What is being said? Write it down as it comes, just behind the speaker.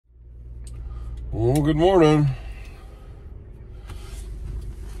Well, good morning.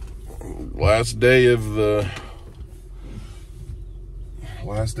 Last day I'm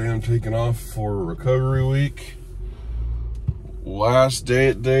taking off for recovery week. Last day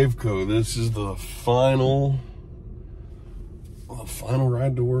at Daveco. This is the final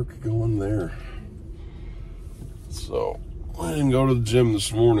ride to work going there. So I didn't go to the gym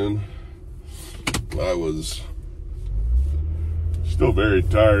this morning. I was still very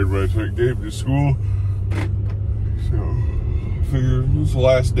tired when I took Dave to school. So I figured this is the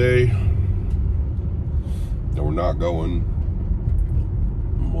last day that we're not going.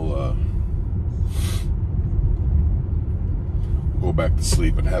 We'll go back to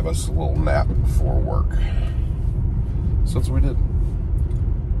sleep and have us a little nap before work. So that's what we did.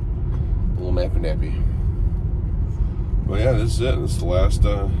 A little nappy. Well, yeah, this is it. This is the last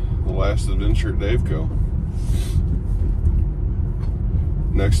adventure at Daveco.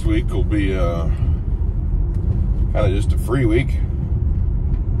 Next week will be kind of just a free week.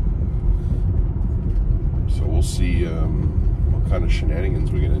 So we'll see what kind of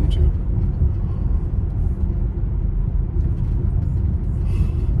shenanigans we get into.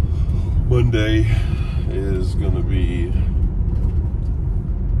 Monday is going to be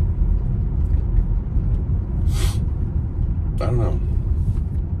I don't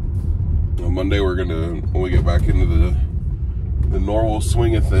know. Monday we're gonna, when we get back into the normal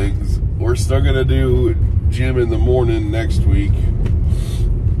swing of things, we're still gonna do gym in the morning next week,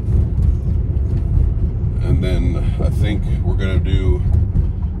 and then I think we're gonna do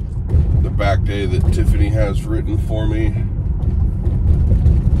the back day that Tiffany has written for me.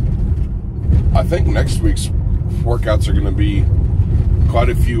 I think next week's workouts are gonna be quite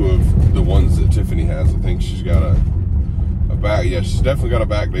a few of the ones that Tiffany has. I think she's got a back, yeah, she's definitely got a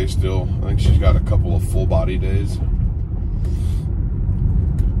back day still. I think she's got a couple of full body days.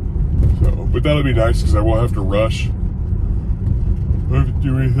 So, but that'll be nice because I won't have to rush. I won't have to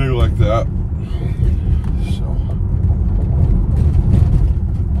do anything like that. So,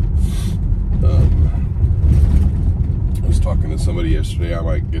 I was talking to somebody yesterday. I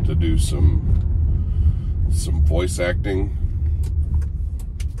might get to do some voice acting.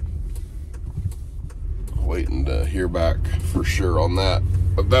 Waiting to hear back for sure on that,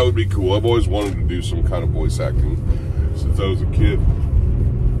 but that would be cool. I've always wanted to do some kind of voice acting since I was a kid.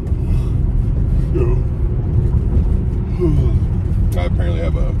 So, I apparently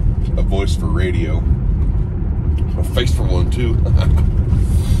have a voice for radio, a face for one too.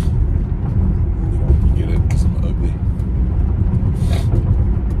 You get it because I'm ugly.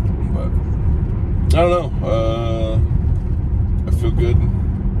 But I don't know. I feel good.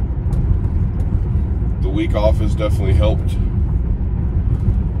 The week off has definitely helped. I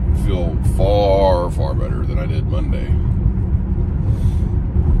feel far better than I did Monday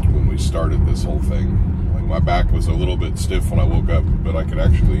when we started this whole thing. Like, my back was a little bit stiff when I woke up, but I could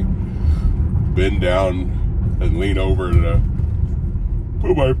actually bend down and lean over to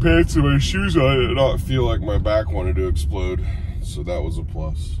put my pants and my shoes on and not feel like my back wanted to explode. So that was a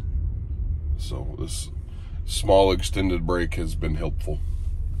plus. So this small extended break has been helpful.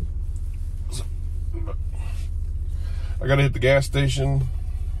 I gotta hit the gas station,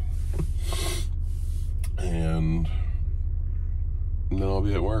 and then I'll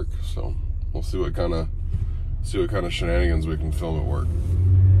be at work. So we'll see what kind of shenanigans we can film at work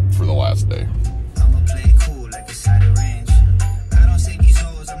for the last day. I'ma play it cool like a side of range. I don't say these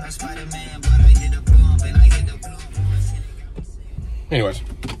hoes, I'm not Spider-Man, but I hit a bump and I hit the bloom. Anyways,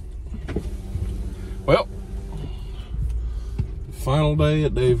 well, the final day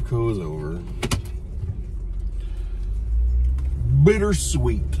at Daveco is over.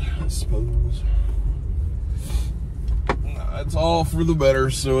 Bittersweet, I suppose. It's all for the better,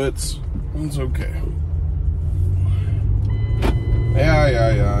 so it's okay. Yeah,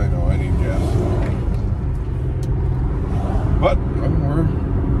 I know, I need gas. But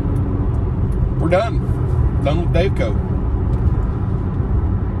we're done. Done with Daveco.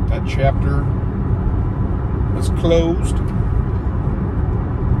 That chapter is closed.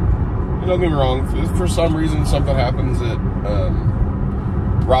 Don't get me wrong, if for some reason something happens at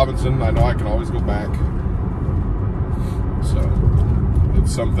Robinson, I know I can always go back. So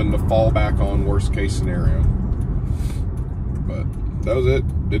it's something to fall back on, worst case scenario. But that was it.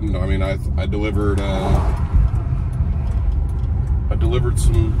 I delivered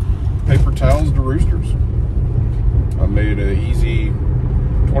some paper towels to Roosters. I made an easy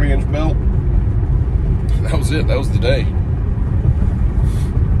 20-inch belt. That was it. That was the day.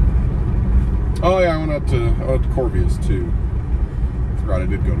 Oh yeah, I went up to Corby's too. Forgot I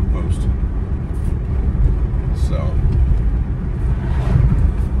did go to Post. So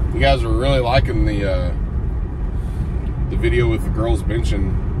guys are really liking the video with the girls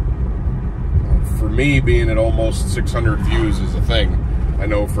benching. For me, being at almost 600 views is a thing. I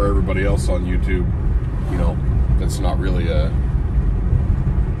know for everybody else on YouTube, you know, that's not really a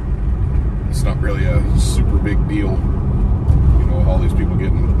super big deal. You know, with all these people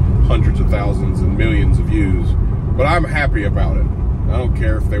getting hundreds of thousands and millions of views. But I'm happy about it. I don't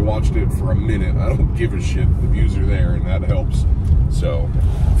care if they watched it for a minute. I don't give a shit. The views are there, and that helps. So,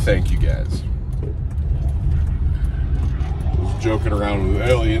 thank you guys. I was joking around with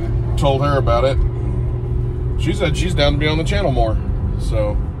Ellie and told her about it. She said she's down to be on the channel more.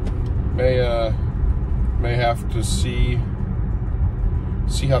 So, may have to see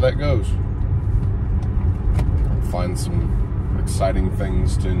how that goes. Find some exciting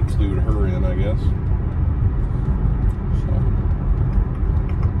things to include her in, I guess. So,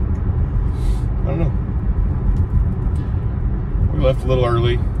 I don't know. We left a little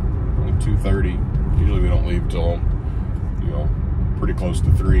early, only 2:30. Usually we don't leave till, you know, pretty close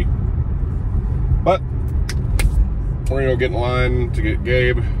to 3. But we're gonna go get in line to get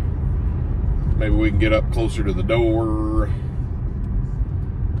Gabe. Maybe we can get up closer to the door.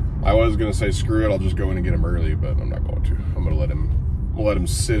 I was gonna say screw it, I'll just go in and get him early, but I'm not going to. I'm gonna let him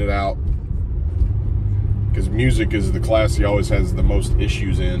sit it out, because music is the class he always has the most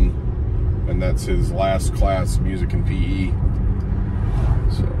issues in, and that's his last class, music and PE.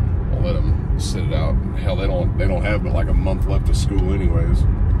 So I'll let him sit it out. Hell, they don't have but like a month left of school anyways.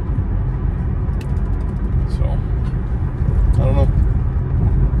 So I don't know.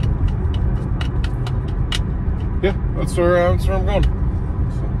 Yeah, that's where I'm going.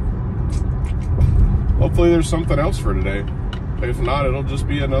 Hopefully there's something else for today. If not, it'll just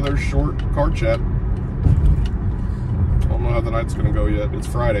be another short car chat. I don't know how the night's gonna go yet. It's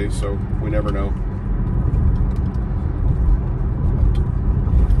Friday, so we never know.